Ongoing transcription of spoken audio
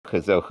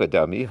chazo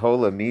chadami?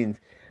 Hola means,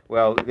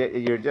 well,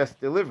 you're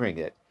just delivering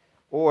it.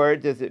 Or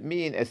does it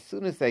mean as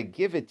soon as I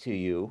give it to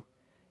you,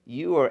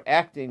 you are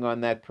acting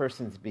on that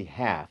person's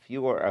behalf.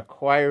 You are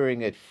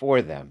acquiring it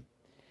for them.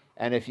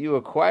 And if you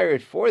acquire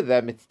it for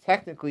them, it's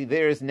technically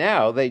theirs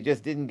now. They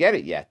just didn't get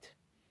it yet.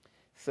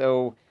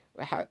 So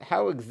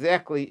how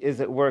exactly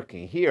is it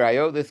working? Here, I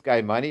owe this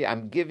guy money.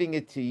 I'm giving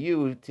it to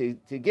you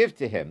to give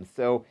to him.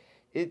 So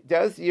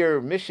does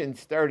your mission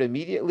start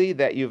immediately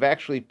that you've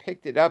actually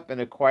picked it up and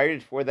acquired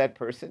it for that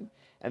person?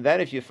 And then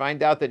if you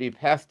find out that he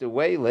passed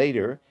away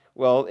later,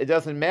 well, it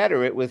doesn't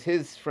matter. It was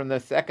his from the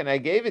second I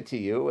gave it to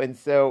you, and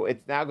so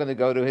it's now going to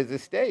go to his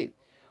estate.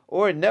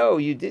 Or no,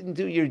 you didn't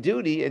do your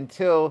duty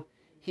until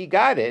he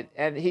got it,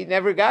 and he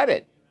never got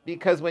it,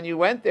 because when you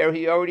went there,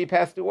 he already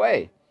passed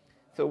away.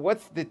 So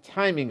what's the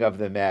timing of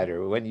the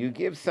matter? When you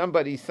give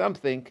somebody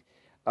something,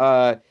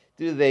 do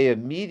they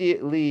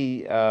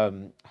immediately take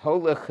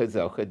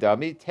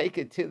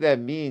it to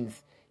them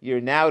means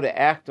you're now to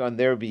act on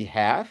their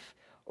behalf?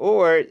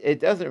 Or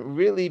it doesn't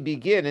really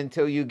begin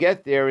until you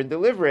get there and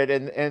deliver it,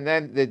 and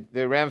then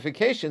the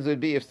ramifications would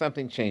be if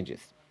something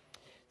changes.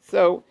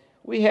 So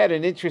we had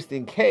an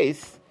interesting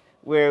case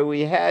where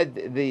we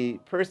had the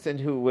person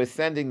who was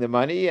sending the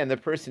money and the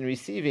person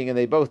receiving, and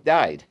they both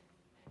died.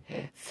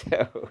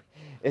 So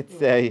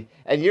it's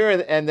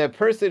and the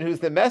person who's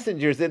the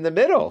messenger's in the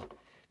middle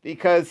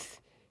because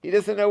he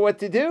doesn't know what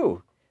to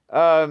do.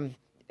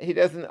 He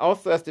doesn't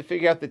also has to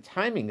figure out the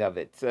timing of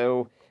it.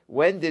 So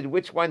when did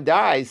which one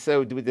die?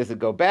 So does it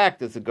go back?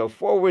 Does it go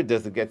forward?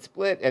 Does it get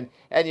split? And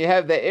you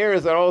have the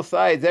heirs on all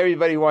sides.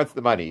 Everybody wants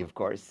the money, of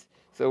course.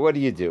 So what do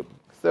you do?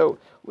 So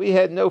we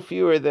had no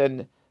fewer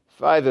than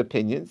 5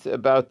 opinions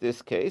about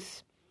this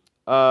case.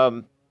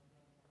 Let's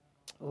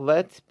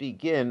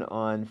begin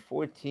on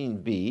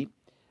 14b.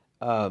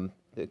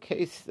 The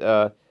case,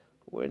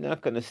 we're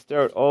not going to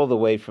start all the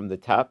way from the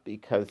top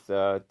because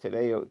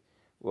today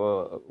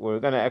we're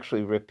going to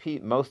actually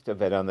repeat most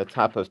of it on the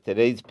top of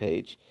today's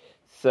page.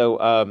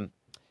 So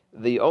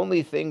the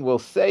only thing we'll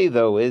say,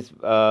 though, is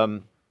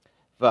V'hacha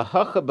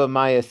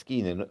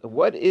b'mayaskinin.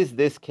 What is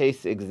this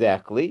case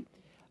exactly?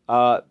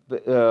 4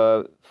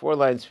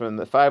 lines from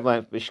the 5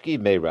 lines, B'shki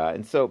meira.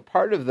 And so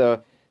part of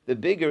the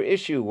bigger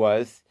issue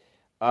was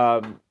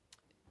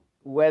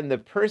when the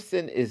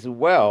person is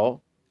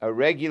well, a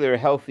regular,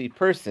 healthy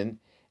person,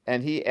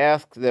 and he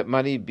asks that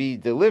money be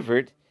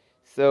delivered,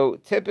 so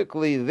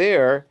typically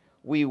there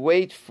we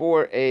wait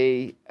for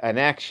an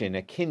action,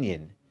 a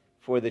kinyan,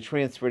 for the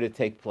transfer to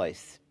take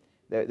place.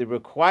 The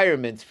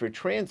requirements for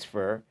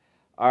transfer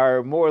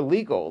are more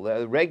legal,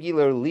 the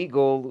regular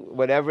legal,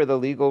 whatever the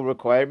legal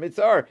requirements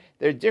are.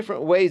 There are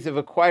different ways of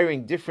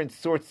acquiring different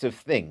sorts of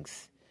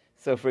things.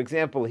 So, for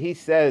example, he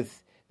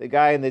says, the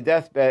guy in the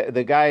deathbed,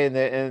 the guy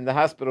in the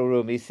hospital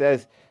room, he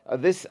says,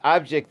 this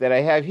object that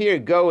I have here,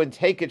 go and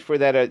take it for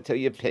that till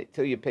you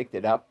picked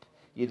it up.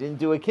 You didn't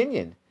do a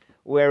kinyan.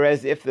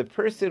 Whereas if the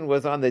person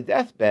was on the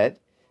deathbed,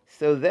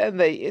 so then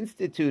they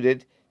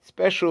instituted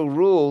special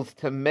rules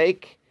to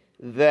make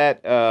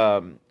that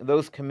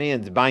those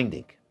commands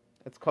binding.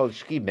 That's called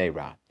shki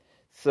meira.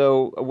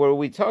 So were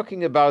we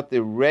talking about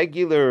the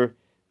regular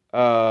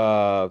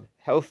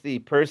healthy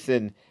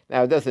person?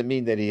 Now, it doesn't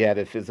mean that he had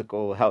a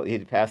physical health,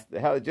 he'd passed the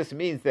health. It just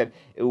means that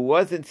it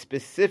wasn't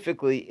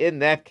specifically in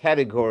that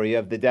category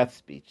of the death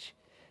speech.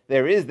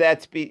 There is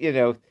that speech,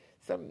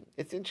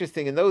 it's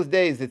interesting. In those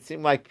days, it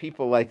seemed like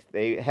people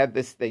they had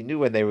this, they knew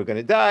when they were going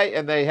to die,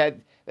 and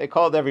they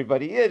called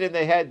everybody in, and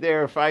they had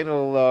their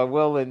final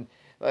will, and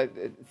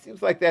it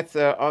seems like that's,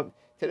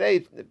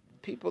 today,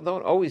 people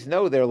don't always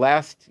know their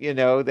last,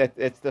 that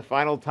it's the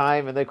final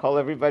time, and they call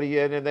everybody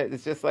in, and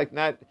it's just like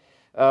not,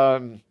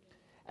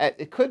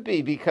 it could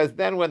be because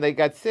then when they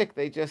got sick,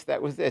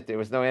 that was it. There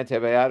was no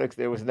antibiotics,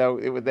 there was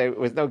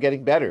no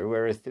getting better,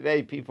 whereas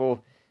today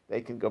people, they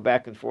can go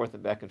back and forth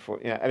and back and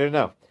forth. I don't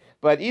know.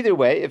 But either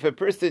way, if a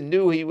person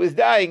knew he was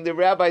dying, the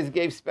rabbis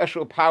gave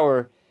special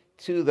power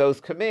to those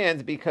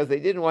commands because they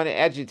didn't want to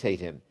agitate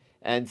him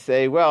and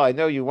say, well, I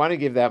know you want to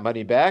give that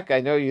money back.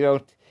 I know you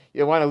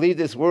don't want to leave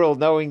this world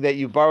knowing that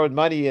you borrowed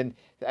money. And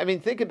I mean,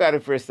 think about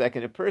it for a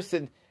second. A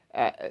person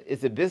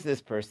is a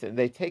business person.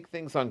 They take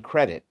things on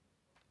credit.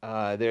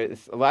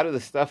 There's a lot of the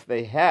stuff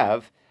they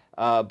have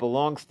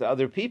belongs to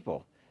other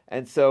people.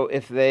 And so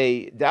if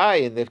they die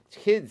and the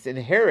kids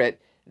inherit,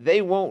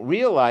 they won't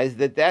realize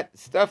that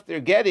stuff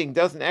they're getting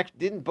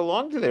didn't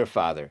belong to their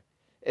father.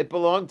 It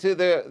belonged to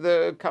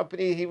the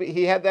company.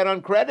 He had that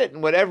on credit,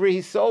 and whatever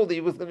he sold,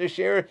 he was going to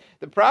share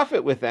the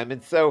profit with them.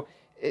 And so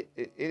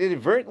it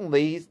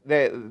inadvertently,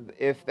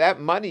 if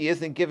that money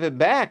isn't given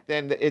back,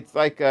 then it's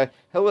like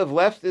he'll have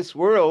left this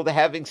world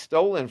having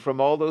stolen from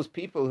all those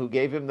people who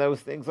gave him those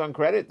things on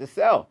credit to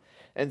sell.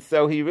 And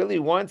so he really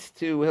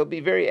he'll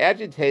be very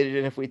agitated,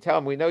 and if we tell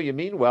him, we know you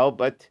mean well,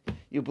 but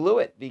you blew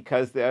it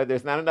because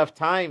there's not enough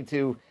time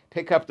to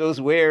pick up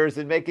those wares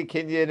and make a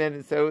kinyan.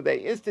 And so they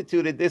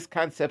instituted this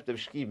concept of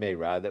shki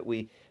meira, that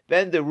we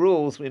bend the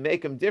rules, we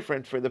make them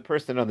different for the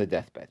person on the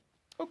deathbed.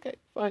 Okay,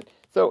 fine.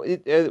 So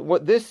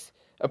what this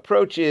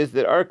approach is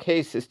that our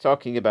case is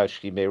talking about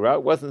Shkimera.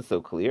 It wasn't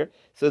so clear.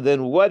 So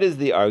then what is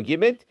the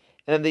argument?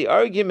 And the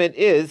argument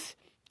is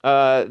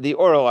the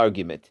oral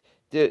argument.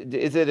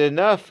 Is it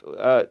enough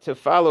to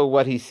follow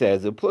what he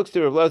says? What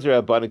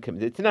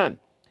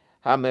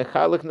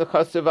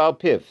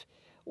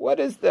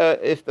is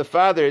if the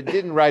father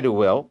didn't write a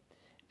will,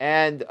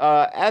 and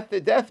at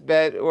the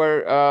deathbed,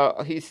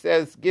 or he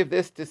says, give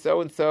this to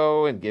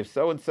so-and-so, and give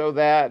so-and-so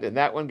that, and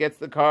that one gets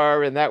the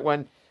car, and that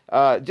one,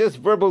 just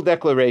verbal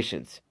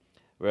declarations.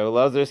 Rabbi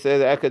Lazar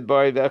says, Ekad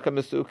Bari V'Ekad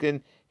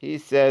Mesukin, he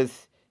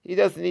says, he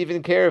doesn't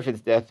even care if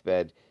it's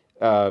deathbed.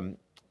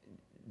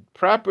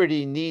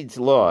 Property needs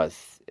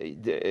laws.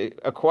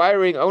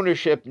 Acquiring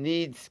ownership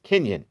needs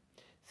kinyan.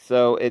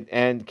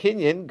 And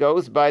kinyan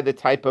goes by the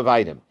type of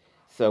item.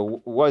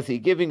 So was he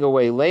giving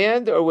away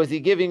land or was he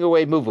giving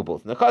away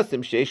movables?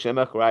 Nechasim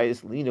sheishem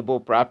achrayis,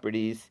 lienable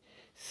properties.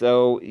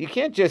 So you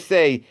can't just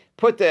say,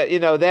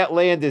 that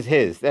land is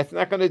his. That's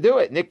not going to do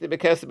it. Nikta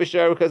b'kesed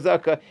b'shar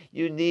chazaka.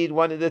 You need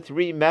one of the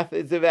three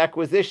methods of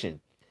acquisition.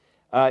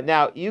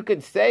 Now, you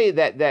could say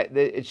that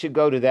it should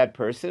go to that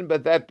person,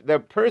 but that the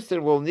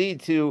person will need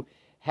to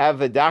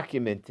have a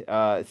document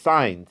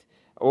signed,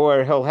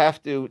 or he'll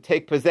have to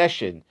take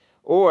possession,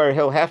 or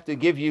he'll have to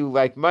give you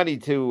money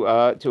to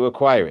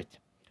acquire it.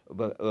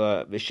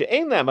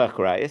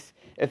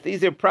 If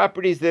these are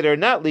properties that are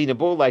not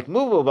lienable, like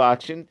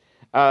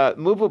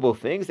movable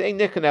things,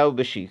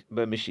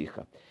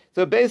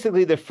 so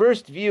basically the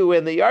first view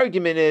in the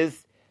argument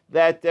is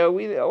that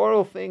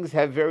oral things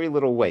have very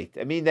little weight.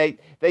 I mean,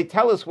 they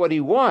tell us what he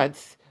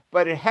wants,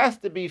 but it has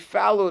to be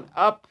followed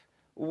up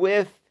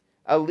with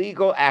a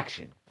legal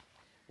action.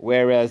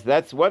 Whereas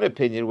that's one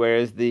opinion.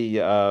 Whereas the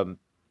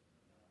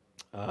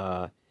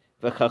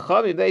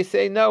Chachamim, they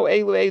say no,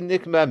 elu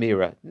nikma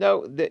mira.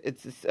 No,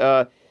 it's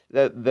the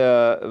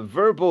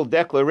verbal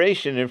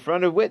declaration in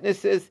front of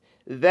witnesses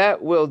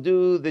that will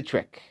do the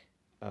trick.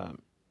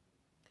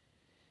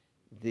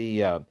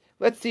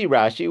 Let's see,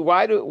 Rashi.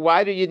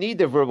 Why do you need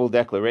the verbal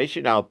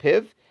declaration? Al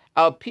piv,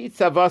 al pit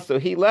savaso.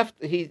 He left.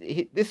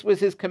 He this was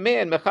his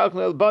command.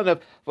 Mechalkan el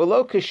banav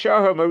v'lo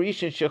kishar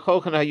marishin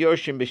shecholchan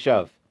hayorshim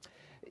b'shav.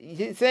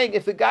 He's saying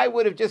if the guy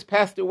would have just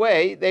passed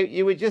away,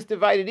 you would just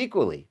divide it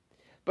equally.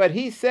 But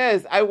he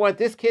says, I want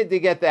this kid to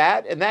get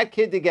that, and that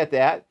kid to get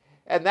that,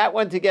 and that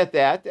one to get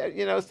that.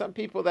 Some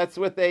people, that's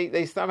what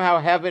they somehow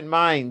have in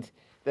mind,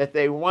 that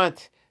they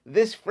want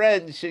this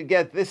friend should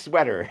get this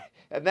sweater,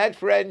 and that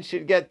friend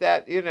should get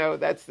that.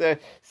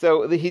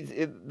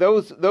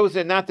 Those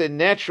are not the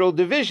natural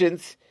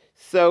divisions.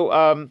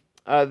 So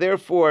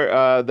therefore,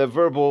 the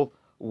verbal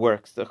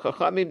works.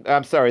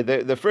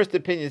 The first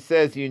opinion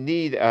says you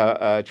need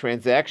a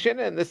transaction,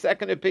 and the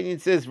second opinion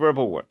says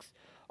verbal works.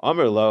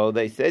 Amar lo,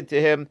 they said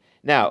to him,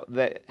 now,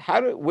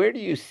 where do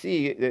you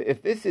see,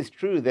 if this is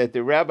true, that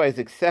the rabbis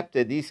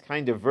accepted these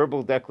kind of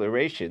verbal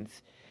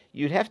declarations,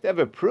 you'd have to have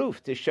a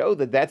proof to show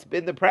that that's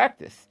been the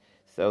practice.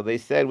 So they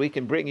said, we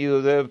can bring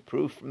you the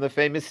proof from the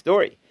famous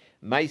story.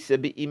 Maisa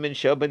be'imen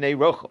shel b'nei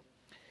Rochel.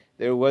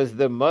 There was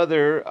the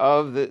mother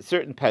of the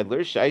certain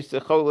peddler,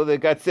 Shaisa Chola, that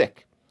got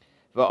sick.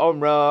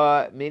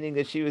 Va'omra, meaning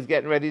that she was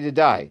getting ready to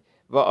die.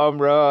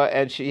 Va'omra,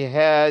 and she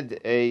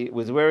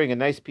was wearing a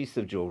nice piece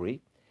of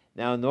jewelry.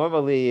 Now,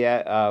 normally,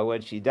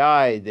 when she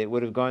died, it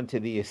would have gone to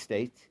the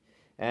estate,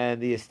 and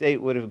the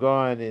estate would have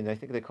gone, and I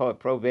think they call it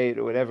probate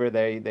or whatever.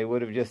 They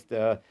would have just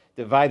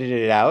divided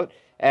it out,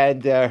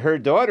 and her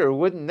daughter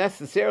wouldn't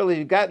necessarily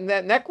have gotten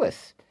that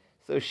necklace.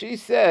 So she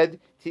said,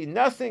 "Ti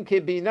nasin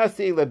kibi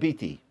nasi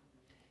labiti,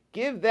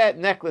 give that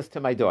necklace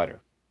to my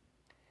daughter."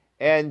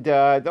 And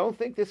don't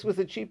think this was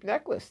a cheap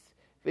necklace.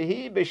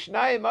 V'hi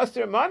b'shnai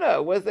master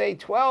mana was a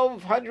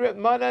 1,200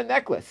 mana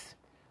necklace.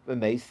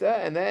 Mesa,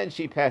 and then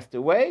she passed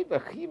away.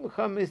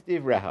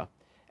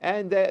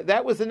 And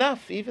that was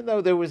enough, even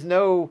though there was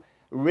no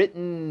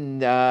written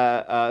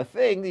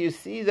thing. You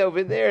see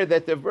over there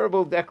that the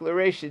verbal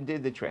declaration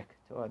did the trick.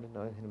 So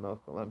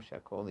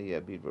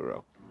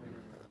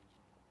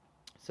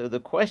the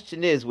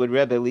question is, would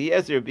Rebbe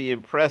Eliezer be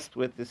impressed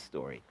with this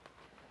story?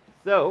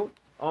 So,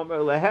 Omer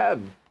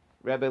Lehem,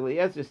 Rebbe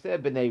Eliezer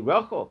said, B'nei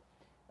Rochel,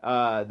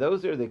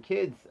 those are the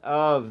kids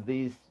of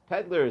these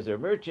peddlers or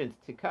merchants,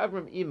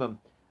 Tikavrim Imam,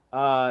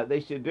 they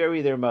should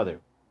bury their mother.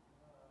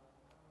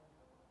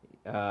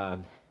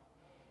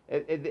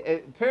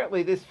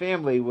 Apparently, this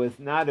family was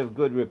not of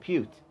good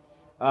repute.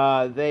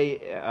 They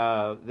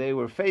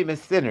were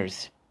famous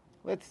sinners.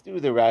 Let's do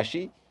the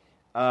Rashi.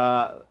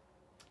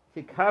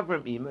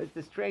 Tikavrim ima. It's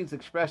a strange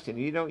expression.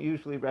 You don't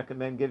usually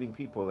recommend giving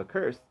people a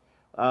curse.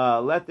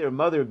 Let their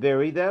mother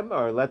bury them,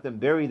 or let them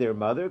bury their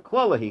mother.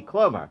 Klolahi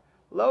klomar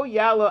lo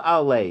yalo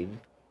alev.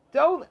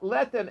 Don't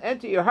let them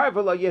enter your heart.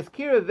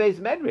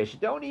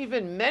 Don't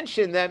even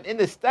mention them in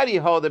the study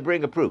hall to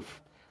bring a proof.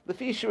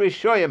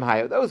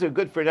 Those are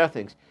good for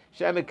nothings.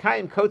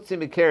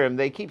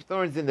 They keep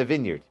thorns in the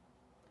vineyard.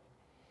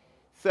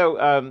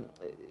 So,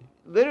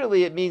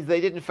 literally it means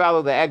they didn't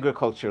follow the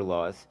agriculture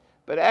laws.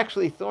 But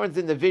actually, thorns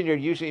in the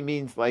vineyard usually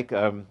means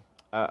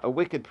a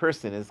wicked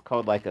person is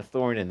called like a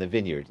thorn in the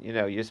vineyard.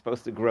 You're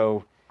supposed to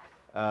grow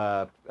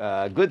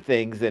good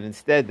things, and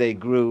instead they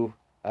grew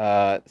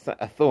a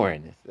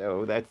thorn.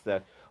 So that's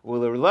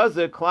well,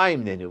 Elazar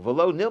climbed in.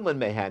 Velo Nilman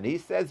Mehan. He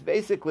says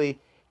basically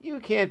you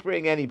can't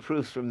bring any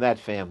proofs from that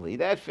family.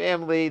 That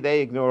family,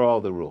 they ignore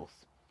all the rules.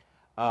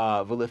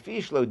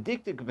 V'lefish lo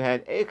diktik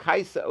mehan ek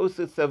haisa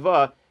osu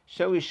tzava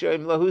showy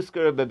shoyim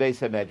lahusker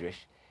bebeis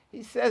hamedrash.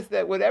 He says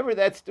that whatever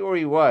that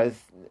story was,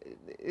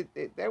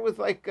 that was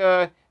like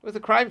it was a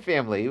crime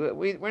family.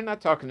 We're not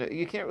talking.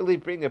 You can't really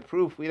bring a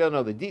proof. We don't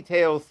know the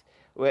details.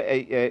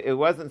 It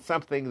wasn't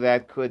something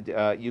that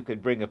you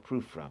could bring a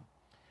proof from.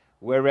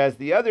 Whereas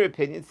the other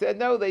opinion said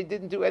no, they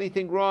didn't do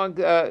anything wrong.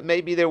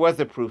 Maybe there was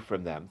a proof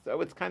from them. So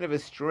it's kind of a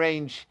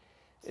strange,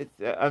 it's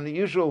an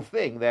unusual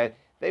thing that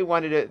they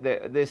wanted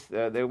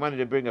they wanted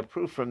to bring a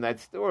proof from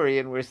that story,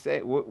 and we're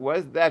saying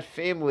was that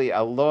family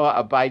a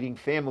law-abiding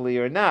family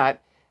or not?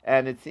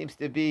 And it seems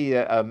to be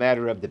a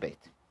matter of debate.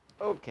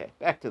 Okay,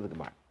 back to the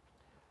Gemara.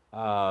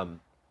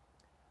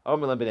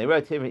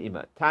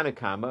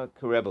 Tanakama,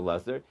 Rebbe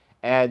Elazar,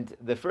 and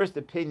the first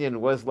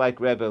opinion was like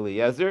Rebbe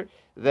Eliezer,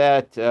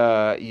 that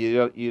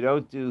you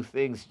don't do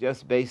things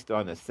just based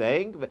on a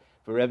saying.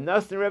 For Reb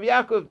Nosson and Reb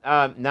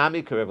Yaakov,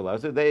 Nami Rebbe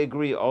Elazar, they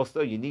agree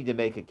also you need to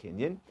make a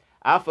kinyan.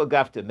 Alpha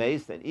Gafta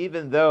Mace, and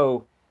even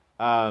though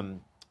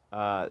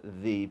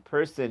the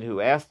person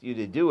who asked you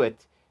to do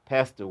it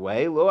passed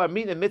away, lo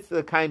amina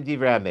mitzvah kaim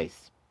divrei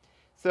hames.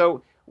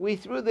 So we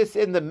threw this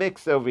in the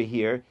mix over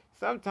here.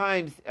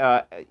 Sometimes,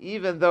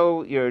 even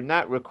though you're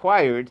not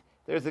required,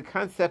 there's a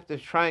concept of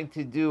trying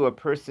to do a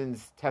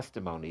person's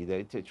testimony,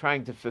 to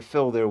trying to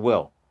fulfill their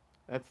will.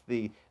 That's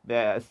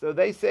so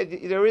they said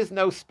there is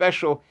no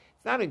special.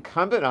 It's not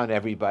incumbent on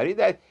everybody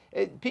that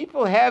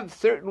people have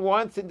certain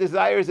wants and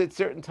desires at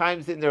certain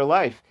times in their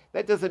life.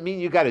 That doesn't mean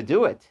you got to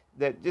do it.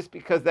 That just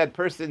because that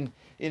person,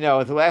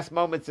 at the last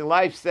moments in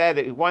life said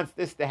it wants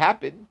this to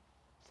happen,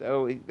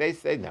 so they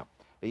say no.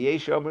 The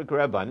Yesh Omer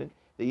Karabanan.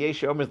 The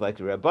Yesh Omer is like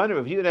the Rabbanan.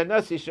 Rav Yehuda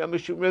Nasi Shomer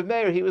Shum Rav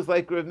Meir. He was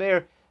like Rav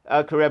Meir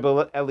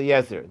Kareb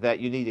Eliezer, that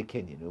you need a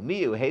kinyan.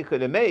 Umiyu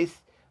Heichud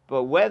Ames.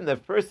 But when the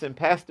person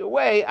passed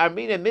away,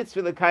 Armina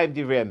Mitzvah L'Kayim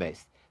Divrei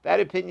Ames. That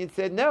opinion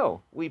said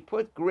no. We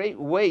put great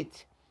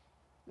weight.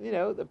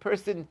 The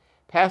person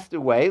passed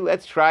away.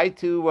 Let's try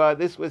to.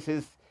 This was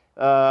his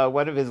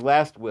one of his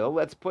last will.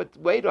 Let's put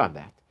weight on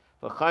that.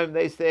 L'Chaim,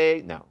 they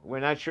say no. We're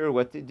not sure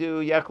what to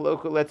do.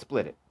 Yachloku, let's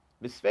split it.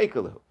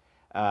 Misfekalu.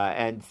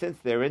 And since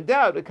they're in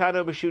doubt,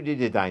 Akano B'Shudi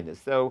Dedaina.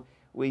 So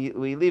we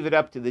leave it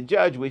up to the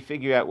judge. We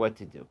figure out what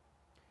to do.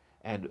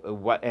 And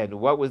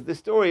what was the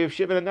story of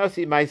Shimon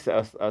Anasi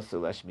Maisa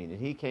Asulashmin?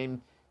 And he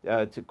came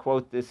to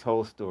quote this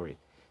whole story.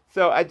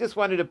 So I just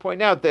wanted to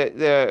point out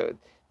that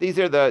these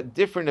are the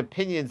different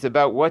opinions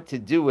about what to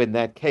do in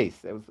that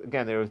case.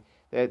 We're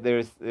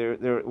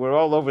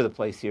all over the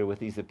place here with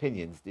these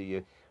opinions. Do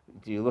you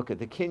look at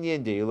the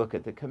kinyan? Do you look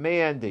at the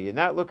command? Do you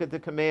not look at the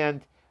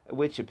command?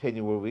 Which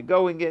opinion were we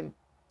going in?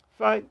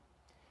 Fine.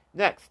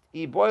 Next,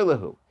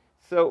 Iboilahu.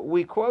 So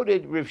we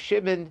quoted Rav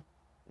Shimon,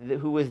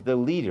 who was the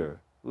leader,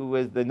 who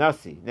was the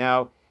Nasi.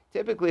 Now,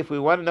 typically, if we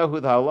want to know who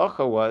the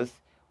halacha was,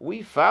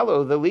 we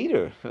follow the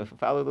leader.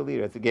 Follow the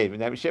leader. That's a game.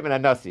 Rav Shimon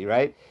HaNasi,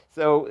 right?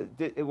 So,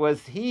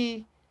 was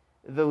he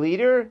the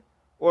leader,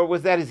 or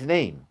was that his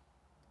name?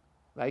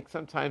 Like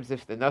sometimes,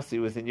 if the Nasi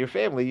was in your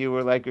family, you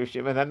were like Rav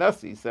Shimon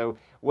HaNasi. So,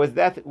 was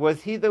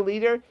he the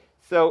leader?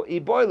 So,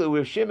 Iboilu,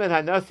 Rav Shimon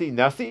HaNasi,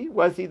 Nasi?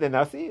 Was he the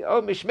Nasi?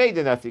 Oh, Mishmei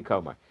the Nasi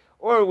Komar.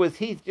 Or was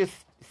he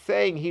just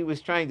saying he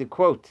was trying to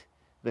quote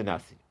the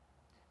Nasi?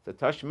 So,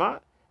 Tashma,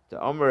 to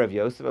Omer of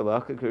Yosef,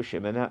 Alachak Rav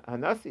Shimon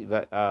HaNasi.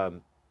 But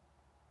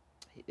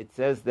it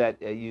says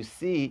that you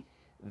see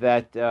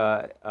that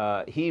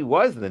he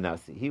was the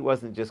Nasi. He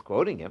wasn't just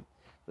quoting him.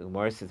 The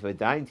Gemara says,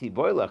 "V'dayin ti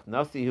boilach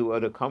Nasi hu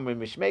oda Komer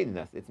Mishmei the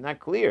Nasi." It's not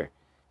clear.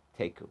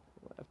 Teku.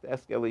 We'll have to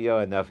ask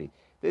Eliyahu Navi.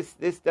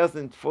 This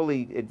doesn't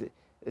fully.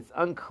 It's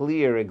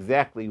unclear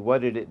exactly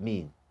what did it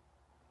mean.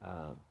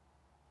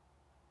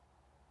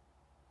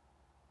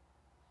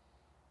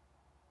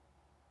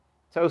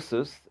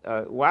 Tosus,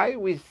 why are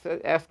we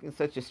asking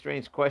such a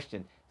strange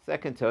question?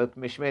 Second Tosuf,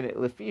 Mishmei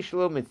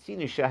lefishlo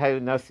mitzinu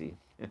shahayu Nasi.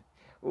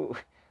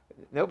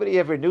 Nobody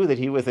ever knew that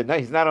he was a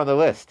Nasi. He's not on the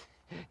list.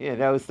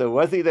 So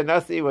was he the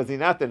Nasi? Was he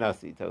not the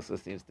Nasi?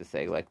 Tosus seems to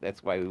say,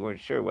 that's why we weren't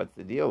sure what's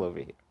the deal over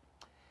here.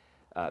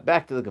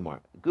 Back to the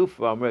Gemara. Guf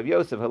Rav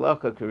Yosef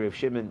halacha Rav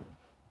Shimon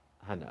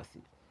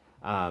HaNasi.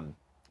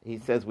 He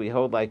says we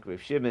hold like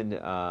Rav Shimon,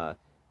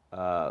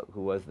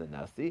 who was the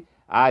Nasi.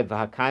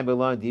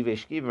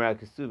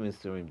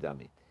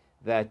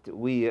 That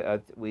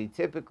we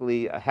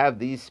typically have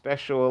these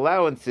special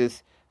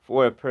allowances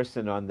for a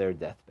person on their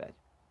deathbed.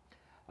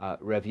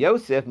 Rav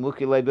Yosef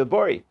Mukile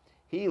Bebori.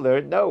 He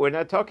learned, no, we're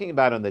not talking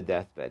about on the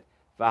deathbed.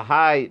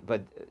 Vahai,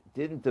 but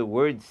didn't the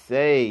word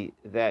say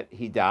that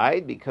he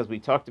died? Because we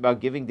talked about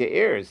giving to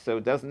heirs. So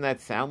doesn't that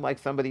sound like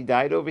somebody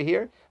died over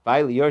here?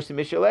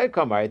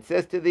 It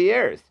says to the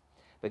heirs.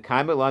 And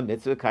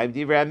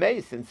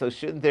so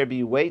shouldn't there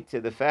be weight to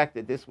the fact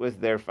that this was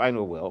their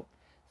final will?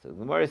 So the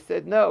Gemara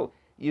said, no,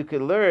 you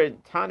could learn,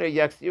 Taner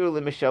Yaksir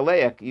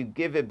L'Mishaleach, you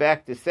give it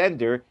back to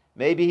sender,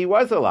 Maybe he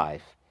was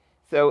alive.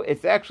 So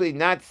it's actually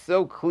not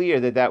so clear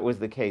that that was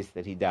the case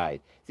that he died.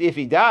 See, if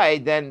he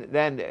died,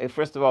 then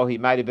first of all, he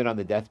might have been on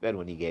the deathbed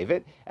when he gave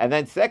it. And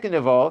then second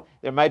of all,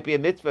 there might be a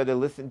mitzvah to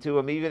listen to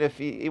him even if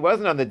he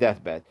wasn't on the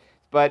deathbed.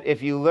 But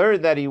if you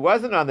learn that he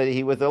wasn't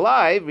he was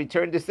alive,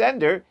 return to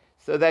sender,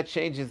 so that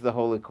changes the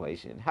whole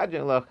equation.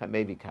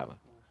 Maybe kama.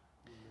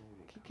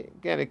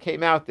 Again, it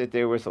came out that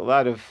there was a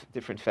lot of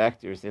different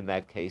factors in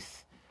that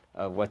case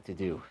of what to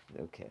do.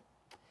 Okay.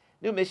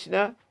 New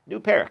Mishnah, new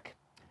parak.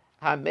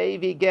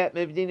 Hamevi get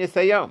mevdina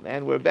sayom.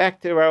 And we're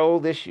back to our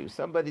old issue.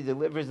 Somebody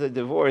delivers a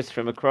divorce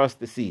from across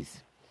the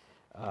seas,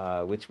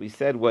 which we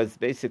said was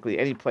basically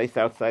any place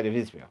outside of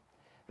Israel.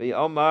 The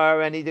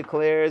Omar, and he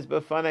declares,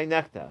 B'fanai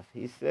nektav.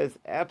 He says,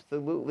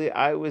 absolutely,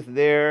 I was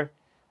there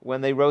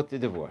when they wrote the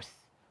divorce.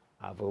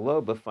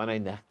 Avolo b'fanai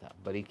nektav.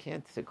 But he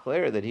can't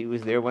declare that he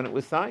was there when it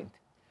was signed.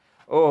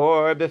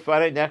 Or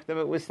b'fanai nektav,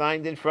 it was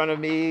signed in front of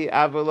me.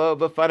 Avolo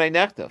b'fanai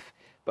nektav.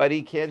 But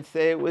he can't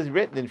say it was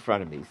written in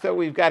front of me. So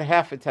we've got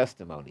half a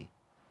testimony.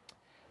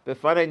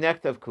 B'fanai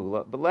nektav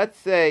kula. But let's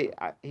say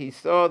he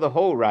saw the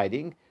whole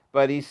writing,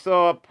 but he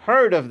saw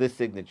part of the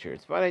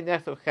signatures. B'fanai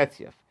nektav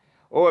chetziyaf.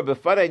 Or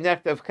b'fanai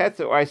nektav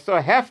chetziyaf, or I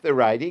saw half the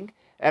writing,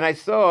 and I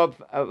saw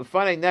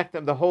b'fanai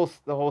nektav the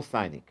whole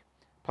signing.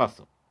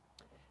 Puzzle.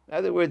 In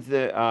other words,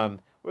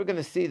 we're going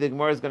to see the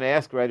Gemara is going to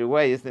ask right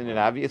away, isn't it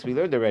obvious? We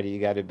learned already, you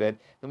got a bit.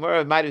 The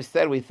Gemara might have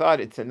said, we thought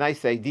it's a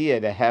nice idea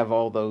to have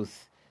all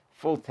those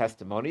full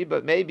testimony,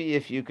 but maybe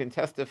if you can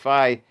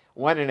testify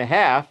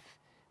 1.5,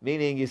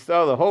 meaning you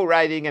saw the whole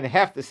writing and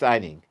half the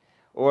signing,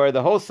 or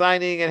the whole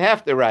signing and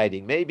half the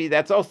writing, maybe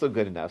that's also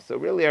good enough. So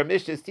really our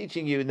Mishnah is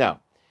teaching you, no,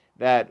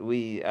 that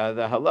the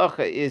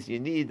halacha is you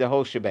need the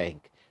whole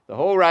shebang, the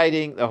whole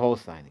writing, the whole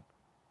signing.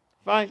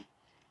 Fine.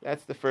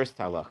 That's the first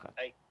halacha.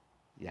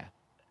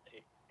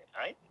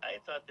 I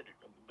thought that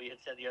we had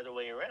said the other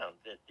way around,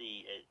 that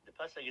the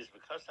pasuk is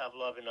because of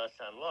law and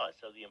nasan law.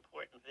 So the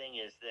important thing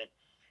is that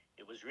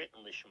it was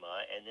written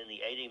lishma, and then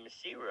the Edei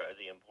Masira are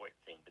the important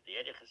thing. But the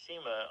Edei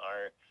Chasima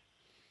are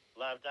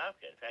lav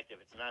davka. In fact, if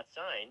it's not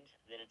signed,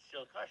 then it's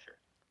still kosher.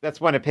 That's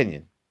one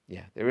opinion.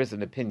 Yeah, there is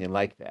an opinion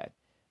like that.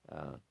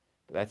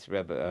 That's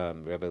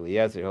Rebbe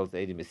Eliezer holds the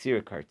Edei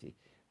Masira karti.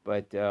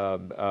 But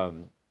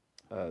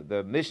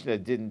the Mishnah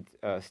didn't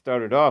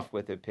start it off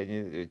with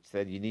opinion. It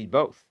said you need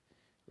both,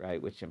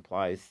 right? Which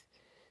implies,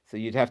 so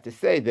you'd have to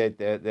say that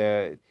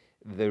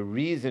the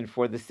reason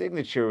for the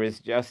signature is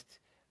just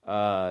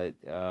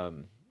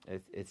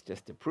it's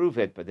just to prove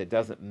it, but it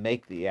doesn't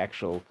make the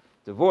actual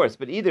divorce.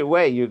 But either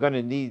way, you're going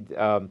to need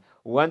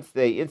once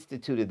they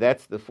instituted,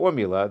 that's the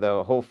formula.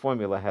 The whole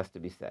formula has to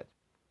be said.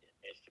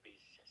 It has to be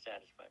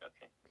satisfied.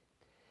 Okay.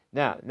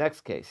 Now,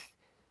 next case,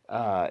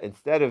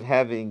 instead of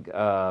having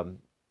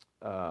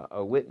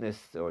a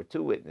witness or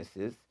two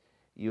witnesses,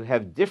 you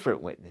have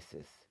different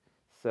witnesses.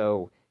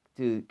 So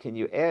can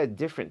you add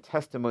different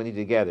testimony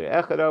together?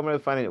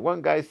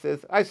 One guy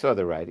says, I saw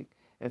the writing,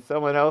 and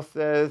someone else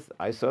says,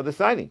 I saw the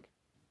signing.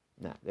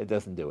 No, that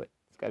doesn't do it.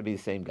 It's got to be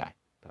the same guy.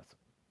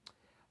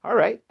 All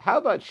right, how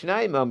about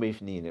Shnai Mamrif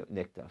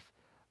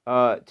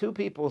Niktaf? Two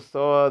people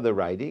saw the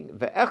writing,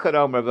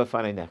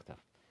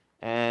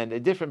 and a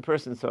different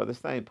person saw the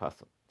signing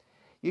puzzle.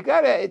 You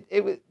gotta,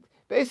 it was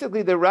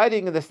basically the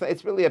writing of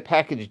it's really a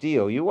package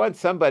deal. You want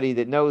somebody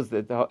that knows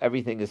that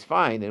everything is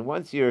fine, and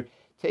once you're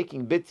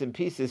taking bits and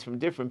pieces from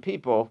different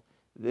people,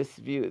 this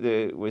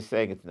view, we're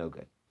saying it's no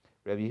good.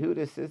 Rabbi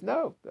Yehuda says,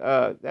 no,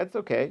 that's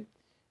okay.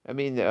 I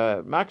mean,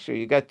 Maksher,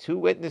 you got two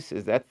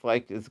witnesses. That's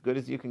like as good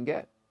as you can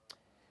get.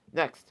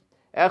 Next.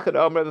 What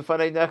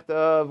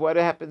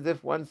happens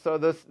if one saw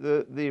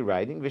the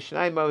writing?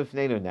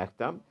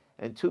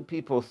 And two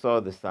people saw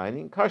the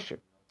signing. Kosher.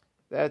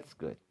 That's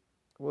good.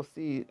 We'll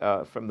see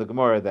from the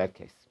Gemara that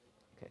case.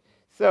 Okay.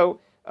 So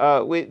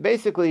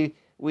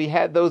we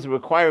had those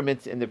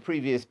requirements in the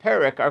previous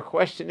parak. Our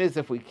question is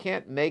if we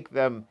can't make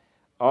them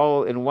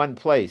all in one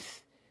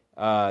place,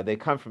 they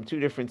come from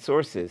two different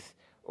sources,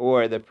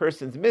 or the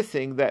person's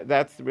missing,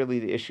 that's really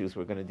the issues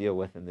we're going to deal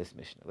with in this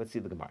Mishnah. Let's see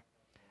the Gemara.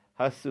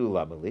 Hasu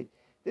lamali.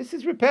 This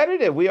is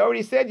repetitive. We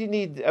already said you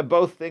need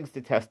both things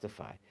to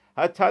testify.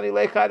 Hatani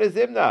lechad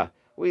zimna.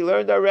 We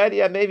learned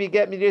already. Maybe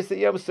get me this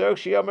yom serg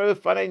shiyomer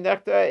fanei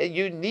nekta. And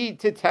you need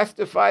to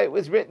testify it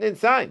was written and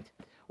signed.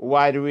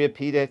 Why do we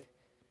repeat it?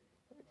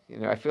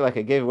 I feel like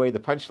I gave away the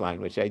punchline,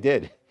 which I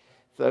did.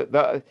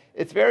 So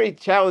it's very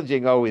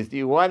challenging always. Do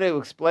you want to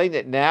explain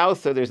it now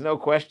so there's no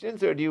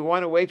questions, or do you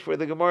want to wait for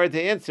the Gemara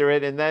to answer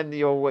it and then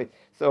you'll wait?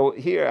 So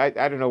here, I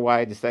don't know why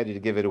I decided to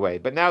give it away.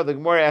 But now the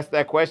Gemara asked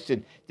that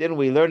question, didn't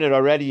we learn it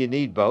already? You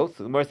need both.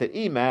 The Gemara said,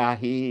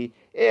 Imahi,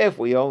 if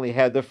we only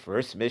had the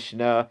first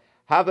Mishnah,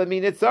 Hava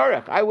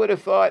Minatzarech. I would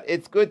have thought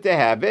it's good to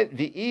have it.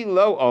 V'i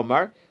lo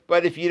Omar.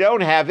 But if you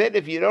don't have it,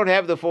 if you don't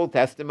have the full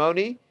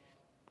testimony,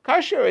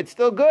 kosher, it's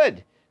still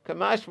good.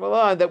 Kamash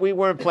Malan, that we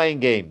weren't playing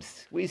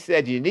games. We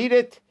said you need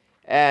it,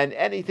 and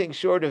anything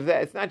short of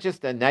that, it's not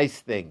just a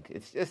nice thing.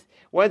 It's just,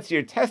 once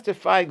you're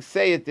testifying,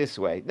 say it this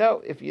way.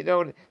 No, if you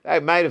don't, I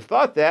might have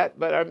thought that,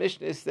 but our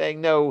Mishnah is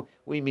saying, no,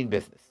 we mean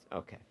business.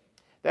 Okay.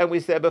 Then we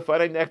said,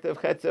 "B'fanei nektam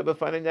chetza,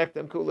 b'fanei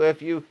nektam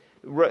kula."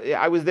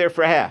 I was there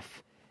for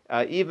half.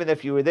 Even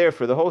if you were there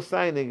for the whole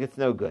signing, it's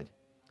no good.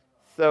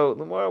 So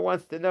Lamora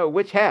wants to know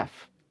which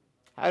half.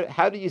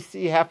 How do you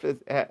see half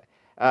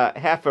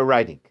a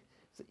writing?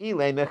 So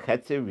Ilema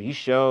chetza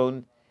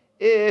rishon.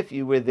 If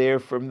you were there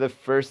from the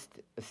first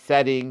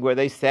setting where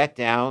they sat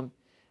down.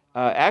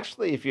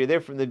 Actually, if you're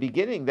there from the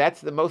beginning, that's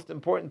the most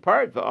important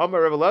part. The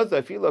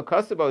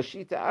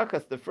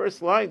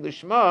first line,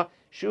 Lishma,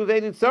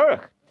 Shuvein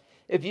Tzorach.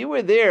 If you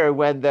were there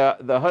when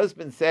the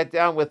husband sat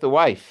down with the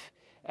wife,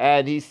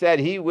 and he said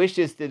he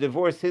wishes to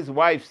divorce his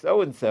wife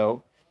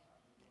so-and-so,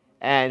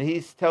 and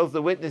he tells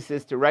the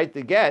witnesses to write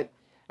the get,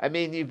 I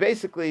mean, you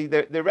basically,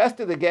 the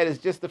rest of the get is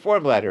just the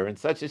form letter in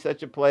such and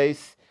such a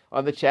place,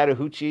 on the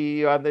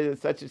Chattahoochee, on the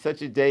such and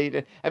such a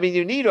date. I mean,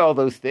 you need all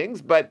those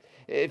things, but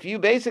if you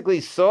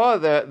basically saw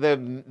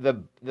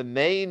the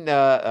main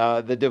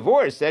the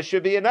divorce, that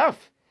should be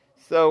enough.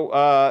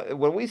 So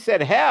when we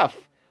said half,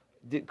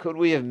 could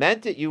we have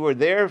meant that you were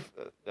there?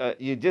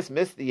 You just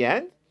missed the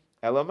end.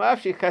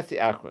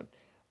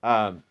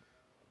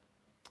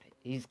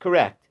 He's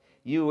correct.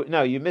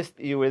 You missed.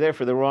 You were there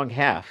for the wrong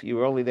half. You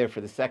were only there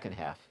for the second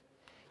half.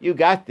 You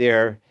got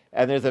there,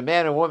 and there's a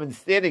man and woman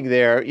standing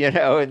there,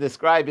 and the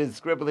scribe is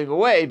scribbling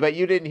away, but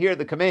you didn't hear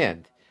the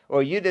command,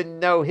 or you didn't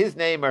know his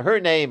name or her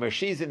name, or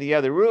she's in the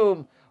other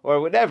room, or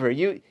whatever.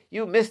 You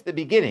missed the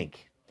beginning.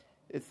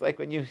 It's like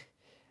when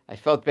I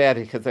felt bad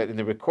because in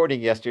the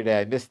recording yesterday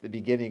I missed the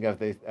beginning of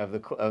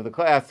the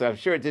class, so I'm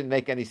sure it didn't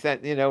make any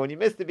sense. When you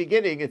miss the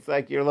beginning, it's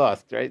like you're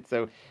lost, right?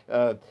 So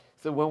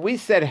when we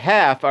said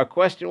half, our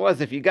question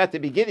was, if you got the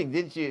beginning,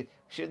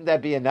 shouldn't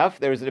that be enough?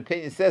 There was an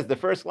opinion that says the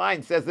first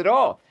line says it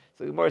all.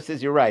 So Gemara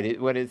says you're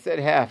right. When it said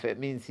half, it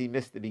means he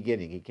missed the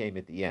beginning. He came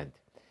at the end.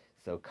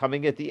 So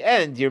coming at the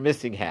end, you're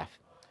missing half.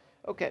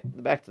 Okay,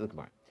 back to the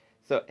Gemara.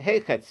 So hey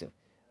chetzu.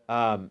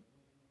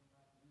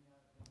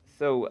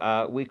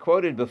 We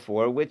quoted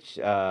before which.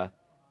 I'm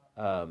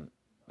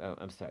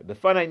sorry.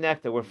 B'fanei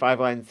nekta were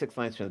 6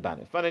 lines from the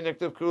bottom. B'fanei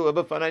nekta of krula,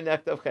 b'fanei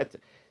nekta of chetzu.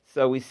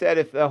 So we said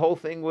if the whole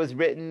thing was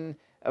written,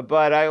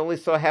 but I only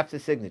saw half the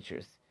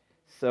signatures.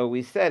 So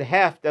we said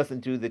half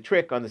doesn't do the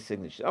trick on the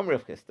signature.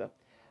 Amrav Chista.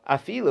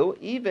 Afilu,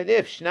 even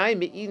if Shnai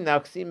Me'in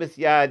Naksimis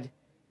Yad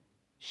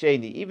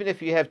Sheni, even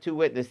if you have two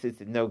witnesses,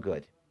 it's no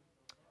good.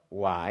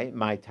 Why?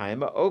 My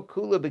time. O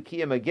Kula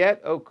B'Kiyam Aget,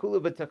 O Kula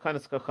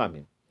B'Takanas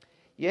Chachamim.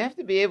 You have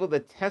to be able to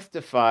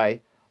testify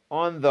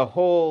on the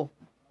whole,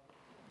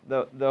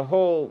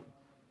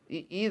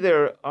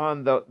 either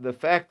on the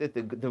fact that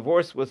the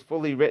divorce was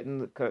fully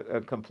written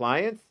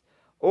compliance,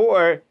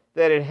 or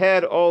that it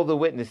had all the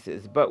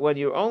witnesses. But when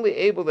you're only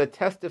able to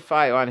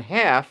testify on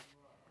half,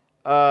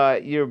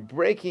 you're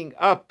breaking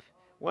up.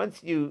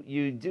 Once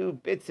you do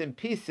bits and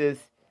pieces,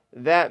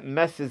 that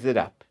messes it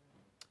up.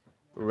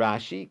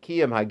 Rashi,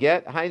 Kiyam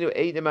Haget, Hainu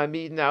Eidim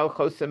Amidin Al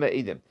Chosem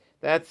Eidim.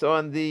 That's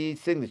on the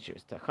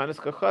signatures. Tachanas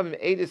Chachamim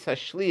Eidis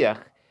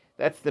Hashliach.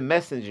 That's the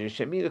messenger.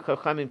 Shemiru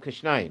Chachamim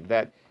Kishnayim.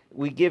 That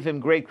we give him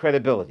great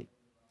credibility.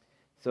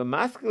 So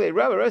Maskele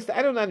Rabba,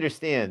 I don't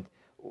understand.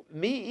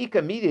 Mi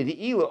Ika Midi the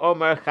Ilu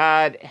Omar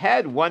Chad.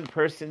 Had one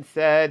person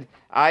said,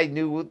 I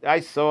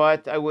saw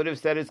it, I would have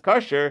said it's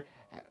kosher.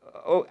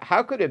 Oh,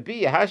 how could it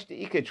be? Hashta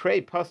Ika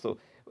Trey Puzzle.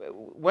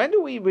 When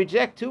do we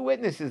reject two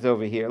witnesses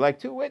over here? Like,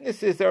 two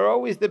witnesses are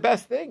always the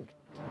best thing.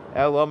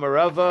 El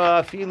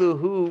Omarava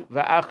Filuhu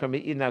Va'achar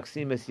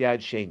Me'inaksimas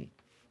Yad Sheni.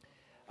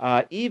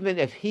 Even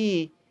if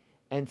he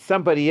and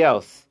somebody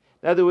else.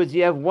 In other words,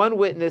 you have one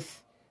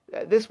witness.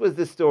 This was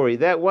the story.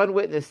 That one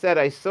witness said,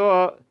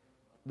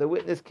 the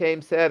witness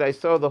said, I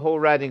saw the whole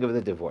writing of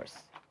the divorce.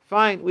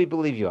 Fine, we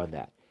believe you on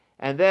that.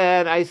 And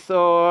then I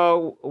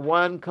saw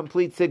one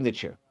complete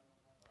signature.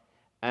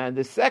 And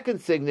the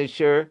second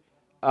signature,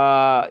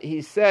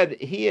 he said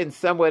he and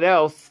someone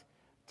else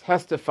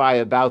testify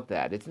about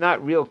that. It's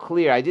not real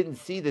clear. I didn't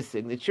see the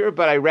signature,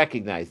 but I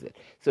recognize it.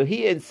 So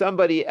he and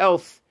somebody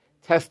else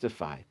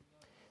testify.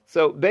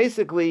 So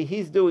basically,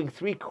 he's doing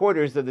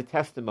 3/4 of the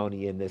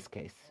testimony in this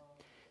case.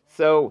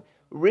 So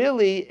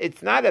really,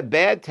 it's not a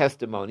bad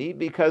testimony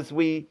because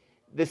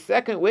the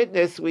second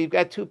witness, we've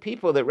got two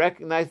people that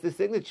recognize the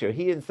signature,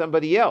 he and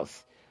somebody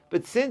else.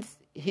 But since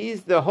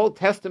he's the whole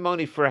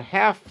testimony for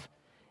half,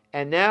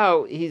 and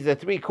now he's a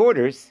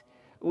 3/4,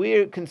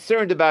 we're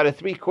concerned about a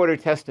 3/4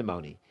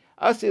 testimony.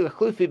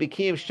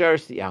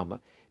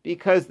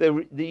 Because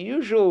the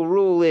usual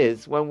rule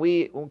is when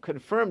we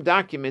confirm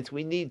documents,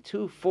 we need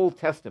two full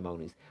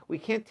testimonies. We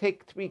can't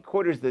take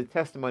 3/4 of the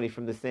testimony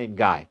from the same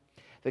guy.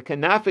 The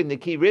kanafin the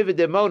ki riva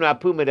demona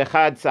puma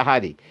dechad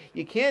sahadi.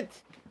 You can't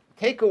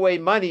take away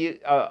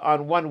money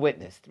on one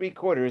witness,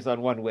 3/4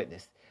 on one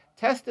witness.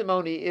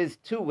 Testimony is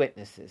two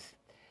witnesses.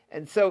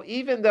 And so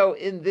even though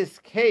in this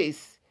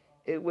case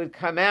it would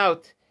come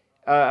out,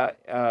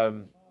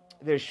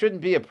 there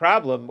shouldn't be a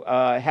problem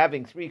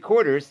having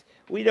 3/4,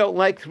 we don't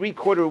like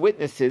 3/4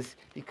 witnesses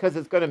because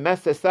it's going to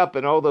mess us up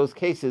in all those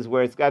cases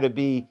where it's got to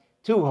be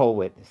two whole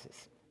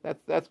witnesses.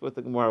 That's what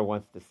the Gemara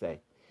wants to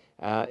say.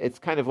 It's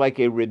kind of like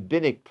a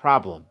rabbinic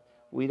problem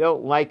we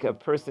don't like a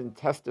person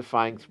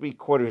testifying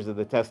 3/4 of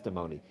the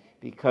testimony,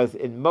 because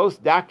in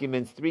most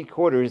documents,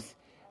 3/4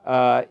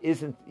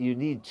 isn't. You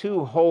need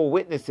 2 whole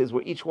witnesses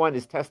where each one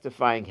is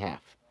testifying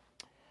half.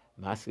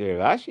 Masker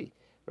Rashi.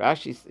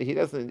 Rashi, he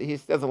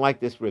doesn't like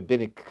this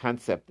rabbinic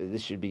concept that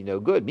this should be no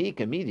good. Wait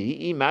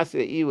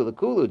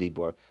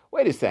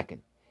a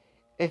second.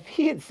 If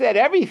he had said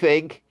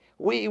everything,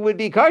 we would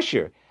be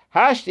kosher.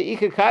 Now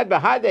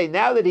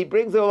that he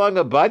brings along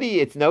a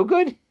buddy, it's no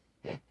good?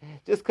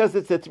 Just because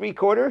it's a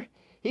 3/4?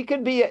 He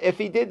could be, if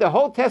he did the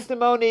whole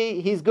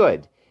testimony, he's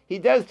good. He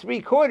does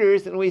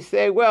 3/4, and we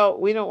say, well,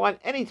 we don't want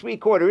any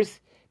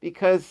 3/4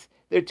 because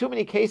there are too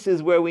many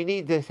cases where we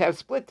need to have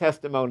split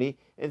testimony,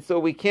 and so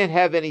we can't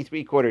have any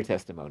 3/4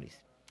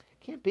 testimonies.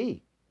 Can't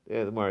be,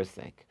 the Gemara is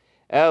saying.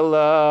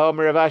 Ella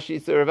Omer Ravashi,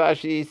 so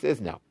Ravashi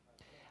says no.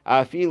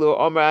 Afilu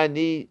Omer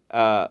Ani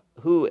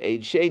Hu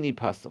Eid Sheni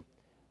Pasum.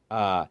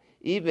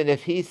 Even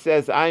if he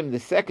says I'm the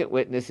second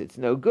witness, it's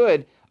no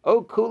good.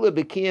 O kula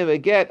b'kiyam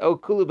aget, o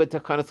kula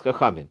b'takanas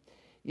chachamim.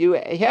 You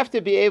have to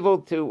be able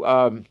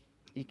to.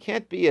 You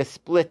can't be a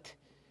split.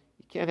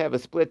 You can't have a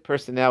split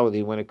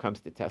personality when it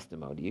comes to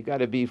testimony. You got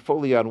to be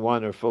fully on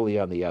one or fully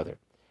on the other.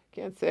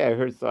 Can't say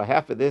I saw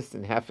half of this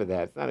and half of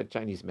that. It's not a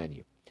Chinese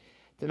menu.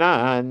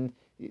 Tanan,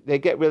 they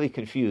get really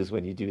confused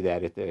when you do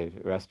that at the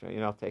restaurant.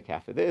 I'll take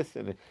half of this,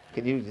 and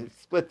can you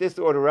split this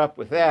order up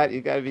with that?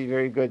 You got to be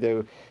very good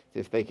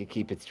if they can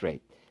keep it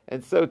straight.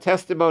 And so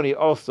testimony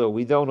also,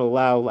 we don't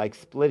allow like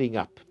splitting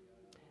up.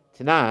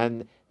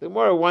 Tanan, the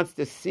Gemara wants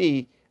to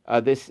see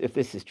this if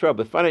this is true.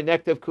 But fanay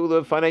nektav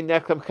kula, fanay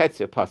nektam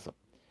chetzer pasal.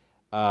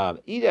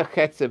 Ida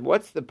chetzer,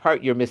 what's the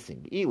part you're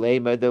missing?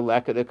 Ilema de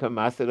lekada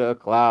kamasada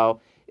klau.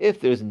 If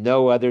there's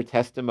no other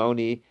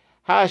testimony,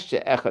 when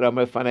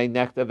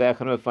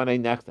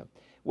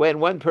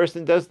one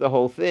person does the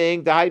whole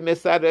thing,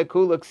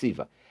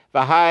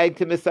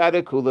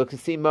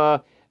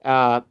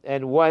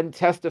 and one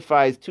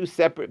testifies 2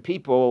 separate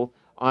people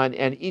on,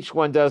 and each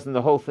one does in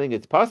the whole thing,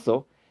 it's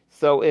puzzle.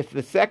 So if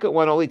the second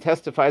one only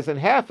testifies in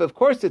half, of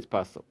course it's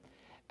puzzle.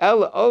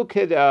 Rava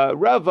oked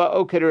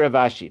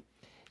Ravashi.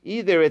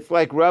 Either it's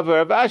like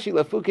Rava Ravashi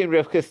lafukin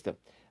Rav Chisda.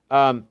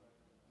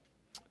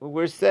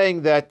 We're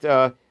saying that,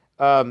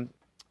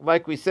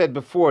 like we said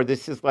before,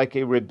 this is like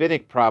a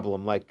rabbinic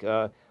problem, like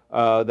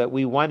that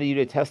we wanted you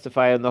to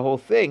testify on the whole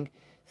thing.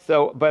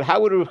 So, but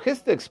how would Rav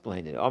Chisda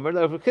explain it?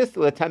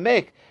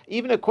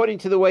 Even according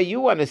to the way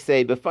you want to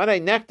say,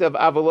 b'fanai nektav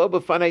avalo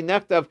b'fanai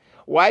nektav,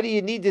 why do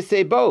you need to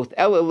say both?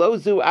 Ela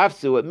lozu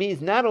afsu. It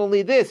means not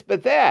only this,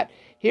 but that.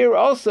 Here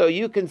also,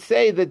 you can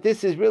say that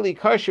this is really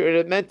kosher, and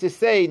it meant to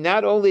say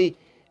not only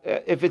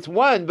if it's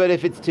one, but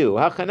if it's 2.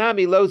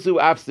 Hachanami lozu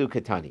afsu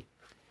katani.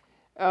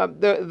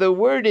 The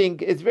wording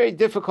is very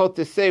difficult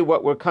to say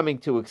what we're coming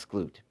to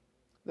exclude.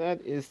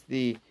 That is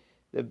the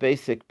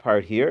basic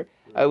part here.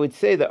 I would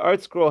say the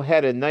Art Scroll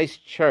had a nice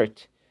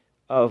chart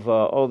of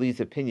all these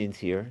opinions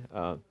here,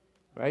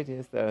 right?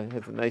 It has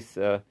a nice,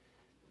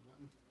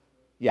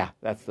 yeah,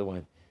 that's the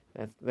one.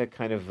 That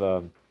kind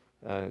of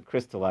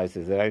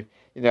crystallizes it.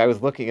 I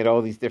was looking at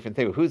all these different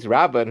things. Who's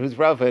Rabbah and who's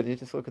Rava? And you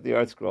just look at the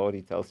Art Scroll and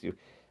he tells you,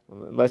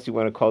 unless you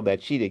want to call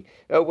that cheating.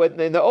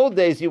 In the old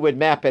days, you would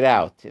map it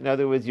out. In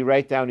other words, you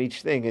write down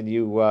each thing, and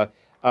you.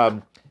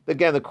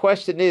 Again, the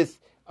question is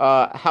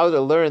how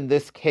to learn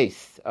this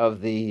case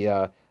of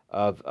the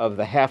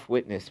half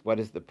witness. What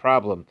is the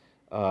problem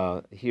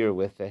here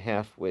with the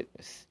half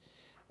witness?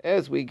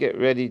 As we get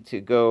ready to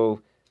go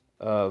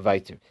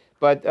weiter.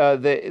 But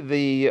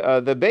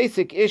the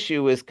basic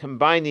issue is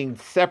combining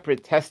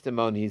separate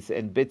testimonies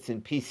and bits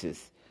and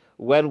pieces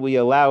when we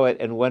allow it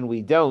and when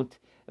we don't.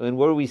 And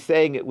were we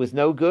saying it was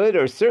no good,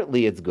 or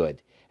certainly it's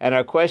good? And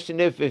our question,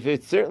 if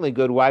it's certainly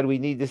good, why do we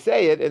need to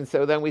say it? And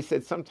so then we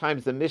said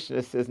sometimes the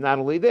Mishnah says not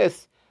only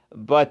this,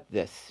 but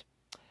this.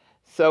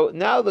 So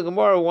now the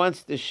Gemara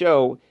wants to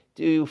show,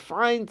 do you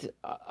find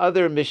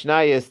other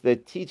Mishnayos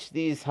that teach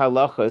these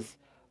halachas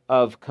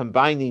of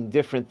combining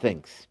different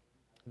things,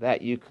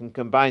 that you can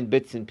combine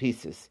bits and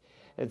pieces?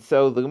 And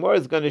so the Gemara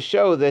is going to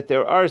show that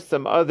there are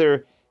some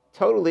other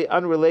totally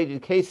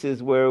unrelated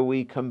cases where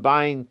we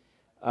combine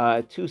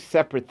 2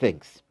 separate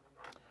things.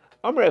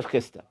 Amar Rav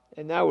Chisda.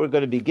 And now we're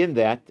going to begin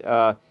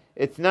that.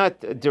 It's not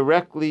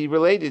directly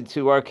related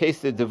to our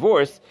case of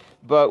divorce,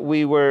 but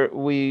we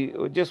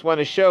just want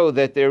to show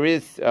that there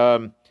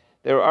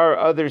are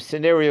other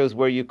scenarios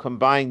where you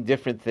combine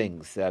different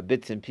things,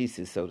 bits and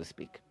pieces, so to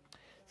speak.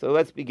 So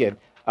let's begin.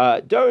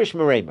 Dorish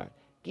Meremar,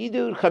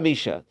 Gidud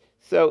Chamisha.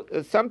 So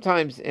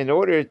sometimes in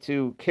order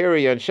to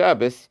carry on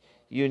Shabbos,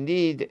 you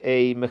need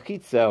a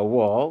mechitza, a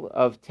wall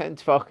of 10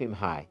 tefachim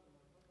high,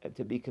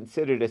 to be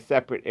considered a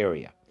separate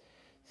area.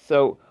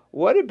 So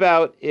what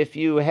about if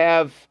you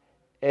have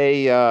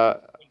a...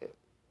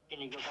 Can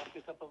you go back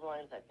a couple of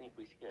lines? I think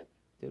we skipped.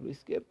 Did we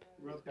skip?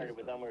 We started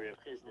with Omer Rav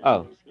Chisda.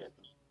 Oh. We skipped.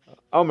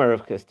 Omer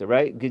Rav Chisda,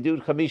 right?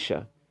 Gedud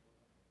Chamisha.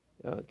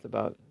 It's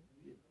about...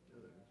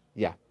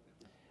 Yeah.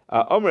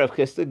 Omer Rav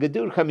Chisda,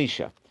 Gedud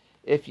Chamisha.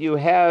 If you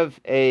have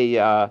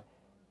an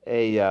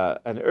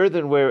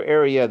earthenware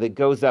area that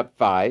goes up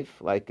 5,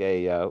 like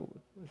a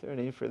is there a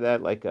name for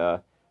that? Like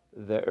the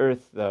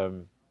earth,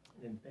 an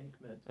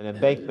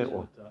embankment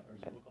wall.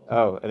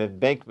 Oh, an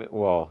embankment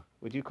wall.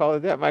 Would you call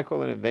it that,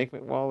 Michael? An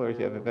embankment wall, or do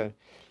you have a better?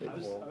 I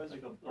was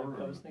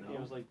thinking it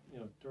was like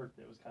dirt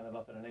that was kind of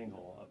up at an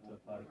angle up to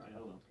 5.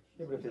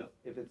 Yeah, but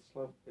if it's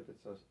slope, if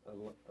it's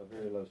a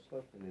very low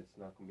slope, then it's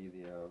not going to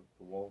be the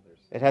wall there.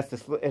 It has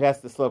to it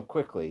has to slope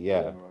quickly.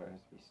 Yeah. Or it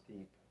has to be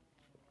steep.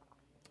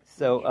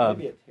 So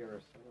maybe a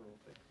terrace.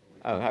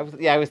 I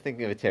was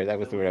thinking of a terrace. That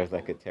was the word. I was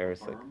like a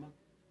terrace. Like,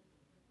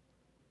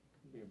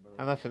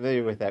 I'm not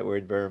familiar with that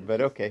word berm,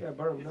 but okay. Yeah,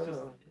 berm.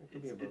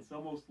 It's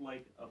almost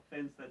like a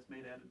fence that's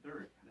made out of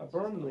dirt. A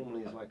berm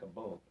normally is like a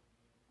bump,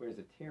 whereas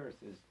a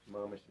terrace is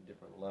almost a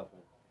different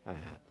level. Uh-huh.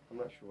 I'm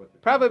not sure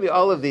what. Probably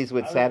all of these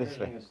would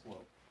satisfy.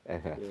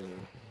 Yeah.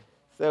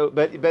 So,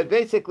 but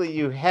basically,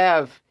 you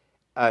have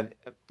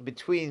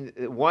between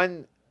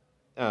one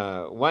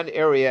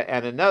area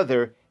and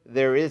another,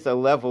 there is a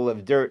level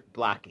of dirt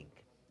blocking.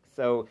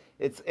 So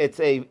it's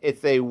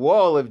a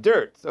wall of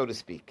dirt, so to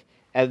speak,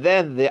 and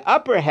then the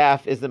upper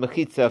half is the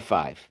mechitza of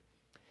 5.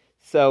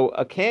 So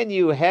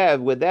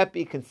would that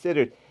be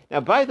considered?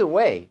 Now, by the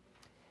way,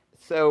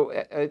 so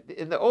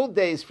in the old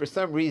days, for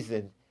some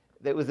reason,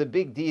 it was a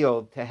big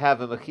deal to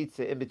have a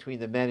mechitza in between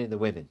the men and the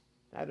women.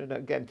 I don't know.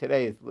 Again,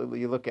 today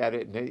you look at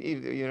it, and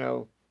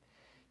you're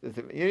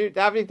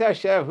davening to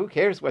Hashem. Who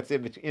cares what's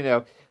in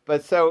between?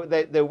 But so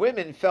the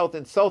women felt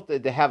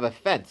insulted to have a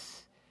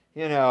fence.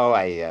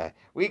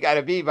 We got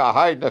to be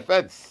behind the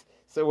fence.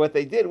 So what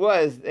they did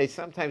was they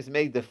sometimes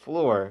made the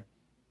floor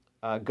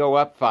go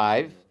up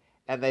 5,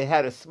 and they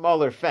had a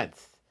smaller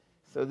fence.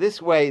 So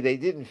this way they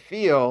didn't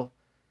feel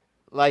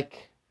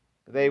like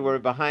they were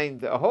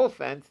behind a whole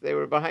fence. They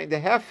were behind a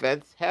half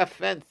fence,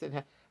 and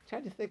I'm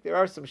trying to think. There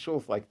are some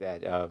shuls like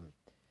that.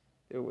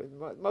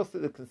 Most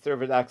of the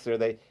conservatives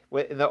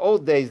in the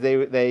old days they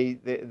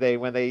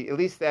when they at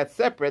least that's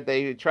separate,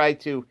 they try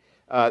to.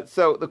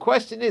 So the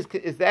question is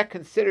that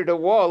considered a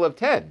wall of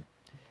 10?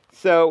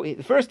 So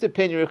the first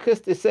opinion,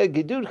 Rechista said,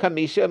 Gedud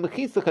Chamisha,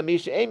 Mechitza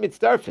Chamisha, Ein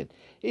Mitzdarfin.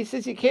 He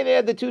says you can't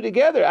add the two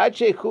together.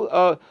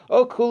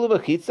 O Kula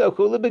Mechitza, O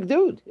Kula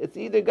Begdud. It's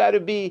either got to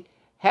be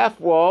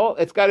half wall,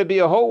 it's got to be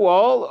a whole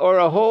wall, or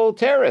a whole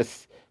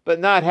terrace, but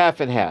not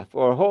half and half,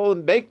 or a whole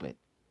embankment.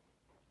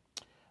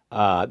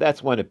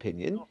 That's one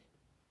opinion.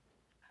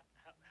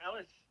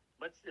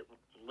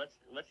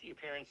 What's the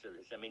appearance of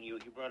this? I mean, you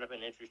brought up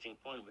an interesting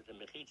point with the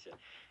mechitza.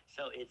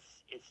 So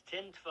it's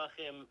 10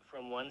 tfachim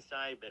from one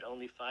side, but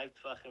only 5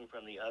 tfachim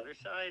from the other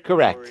side.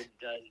 Correct.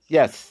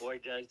 Yes. Or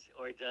does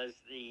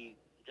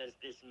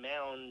this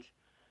mound?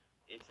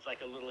 It's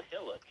like a little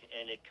hillock,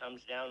 and it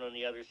comes down on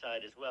the other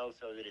side as well,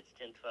 so that it's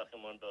 10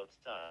 tfachim on both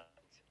sides.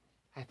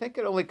 I think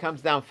it only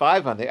comes down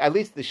 5 on there. At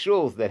least the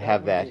shuls that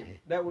have that.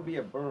 That would be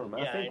a berm.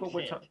 Yeah, I think what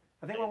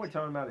we're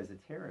talking about is a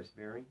terrace,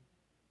 Barry.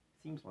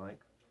 Seems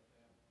like.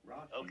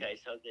 Okay,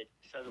 so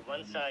the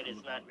one side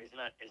is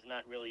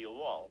not really a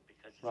wall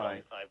because it's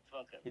only 5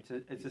 tfachim.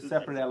 It's a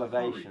separate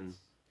elevation.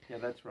 Yeah,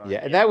 that's right.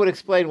 Yeah, and that would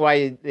explain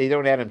why they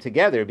don't add them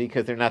together,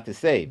 because they're not the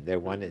same. They're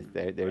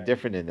right.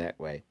 different in that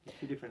way.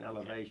 2 different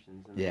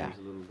elevations. And yeah. There's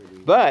a little bitty...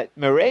 But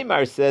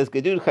Mereimar says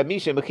Gedud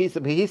Chamisha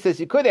Mechisa. He says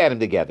you could add them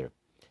together.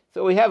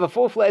 So we have a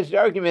full-fledged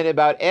argument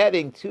about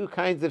adding 2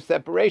 kinds of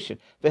separation.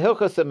 The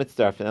hilchos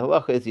mitzdarf, and the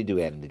halacha is you do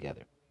add them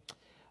together.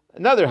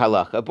 Another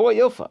halacha, boy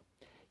ilfa.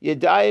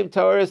 Yadayim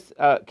Taurus,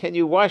 can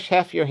you wash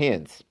half your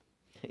hands?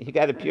 You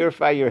got to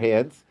purify your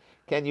hands.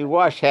 Can you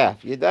wash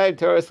half? Yadayim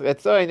Taurus,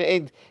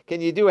 can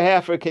you do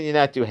half or can you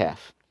not do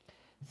half?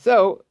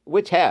 So,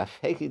 which half?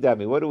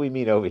 Heikidami, what do we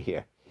mean over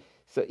here?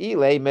 So,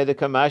 Ile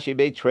medikamashi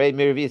betray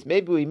miravias.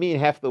 Maybe we mean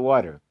half the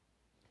water.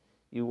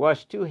 You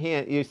wash 2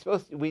 hands.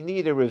 We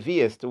need a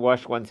revius to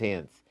wash one's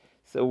hands.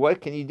 So,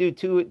 what can you do?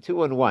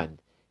 Two and 1.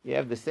 You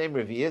have the same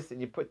revius, and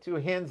you put 2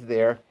 hands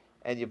there,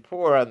 and you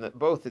pour on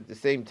both at the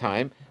same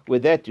time.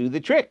 Would that do the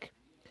trick?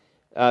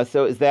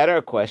 So is that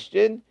our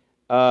question?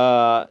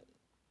 That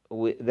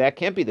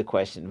can't be the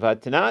question.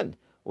 Vatanan,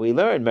 we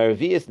learn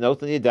Maravias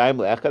notan yadayim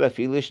le'echad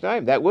afilu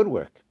shnayim. That would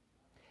work.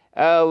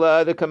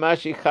 The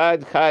kamashi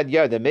chad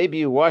yad. Maybe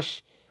you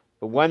wash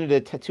one of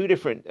the 2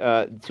 different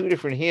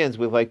hands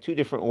with like 2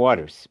 different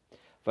waters.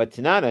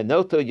 Vatanana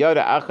noto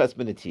yada achas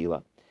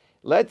benatila.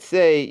 Let's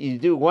say you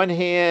do one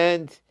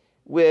hand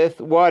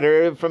with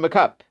water from a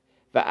cup.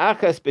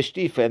 Va'achas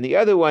b'shtifa, and the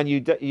other one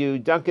you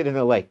dunk it in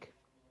a lake.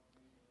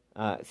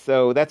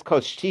 So that's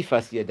called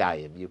shtifas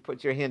yadayim. You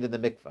put your hand in the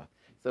mikvah.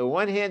 So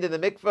one hand in the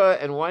mikvah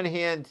and one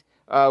hand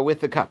with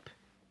the cup.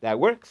 That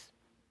works.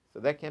 So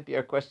that can't be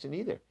our question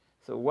either.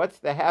 So what's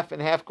the half and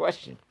half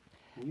question?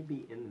 Can you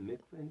be in the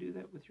mikvah and do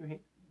that with your hand?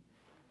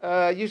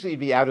 Usually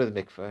you'd be out of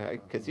the mikvah,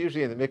 because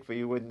usually in the mikvah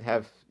you wouldn't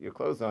have your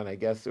clothes on, I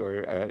guess,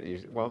 or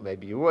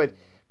maybe you would,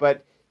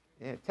 but.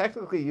 Yeah,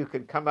 technically, you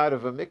could come out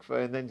of a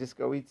mikvah and then just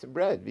go eat some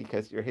bread,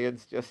 because your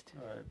hands just,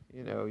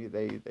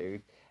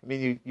 you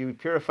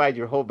purified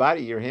your whole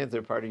body. Your hands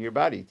are part of your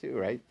body too,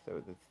 right?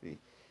 So that's the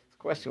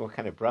question: what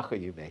kind of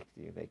bracha you make?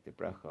 Do you make the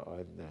bracha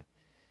on? I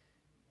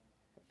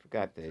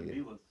forgot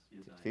the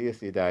Tzias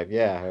Yadayim. Tzias Yadayim,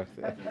 yeah.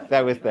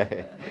 That was the...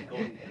 Like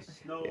going in the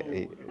snow.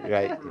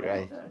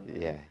 Right,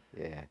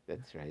 yeah,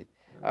 that's right.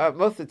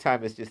 Most of the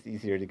time, it's just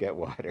easier to get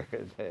water.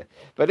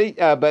 But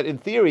in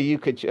theory, you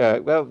could.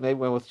 Maybe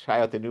we'll try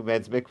out the new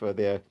men's mikvah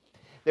there.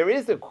 There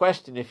is a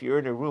question if you're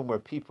in a room where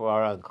people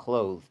are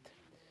unclothed.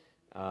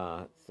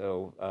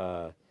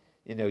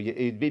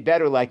 It'd be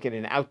better like in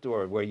an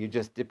outdoor where you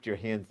just dipped your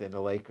hands in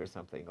a lake or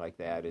something like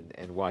that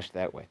and washed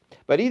that way.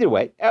 But either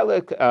way,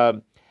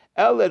 so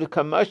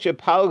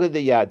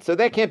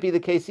that can't be the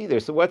case either.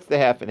 So what's the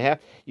half and half?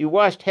 You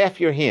washed half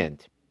your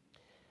hand.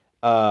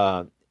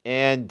 V'omar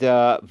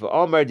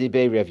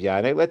dibei Rav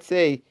Yana. Let's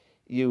say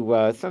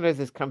you. Sometimes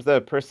this comes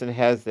up. A person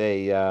has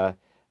a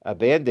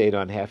Band-Aid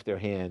on half their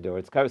hand,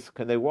 or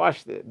can they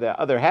wash the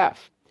other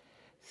half?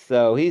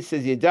 So he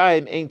says,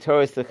 Yadayim ein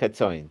toras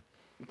lechatzoin.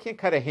 You can't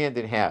cut a hand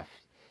in half.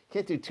 You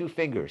can't do two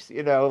fingers.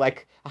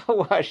 Like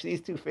I'll wash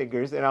these two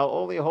fingers and I'll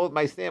only hold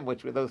my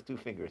sandwich with those two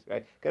fingers,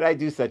 right? Could I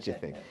do such a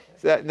thing?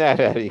 So, no,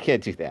 you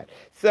can't do that.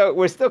 So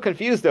we're still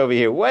confused over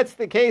here. What's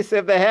the case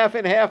of the half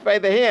and half by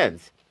the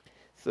hands?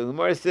 So the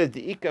Gemara says,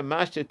 De'ika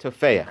masha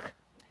tofeach.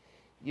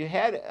 You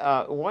had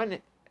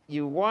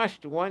you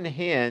washed one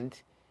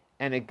hand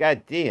and it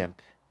got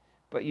damp,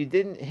 but you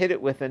didn't hit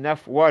it with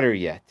enough water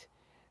yet.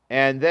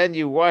 And then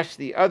you wash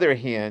the other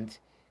hand.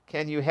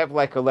 Can you have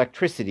like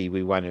electricity?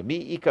 We want to.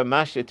 Mi'ika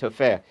masha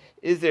tofeach.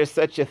 Is there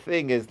such a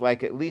thing as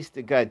like at least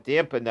it got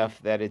damp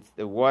enough that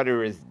the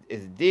water is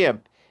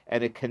damp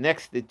and it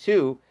connects the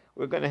two?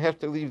 We're going to have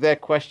to leave that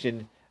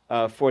question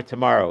for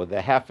tomorrow.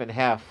 The half and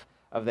half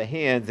of the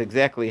hands,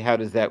 exactly how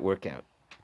does that work out?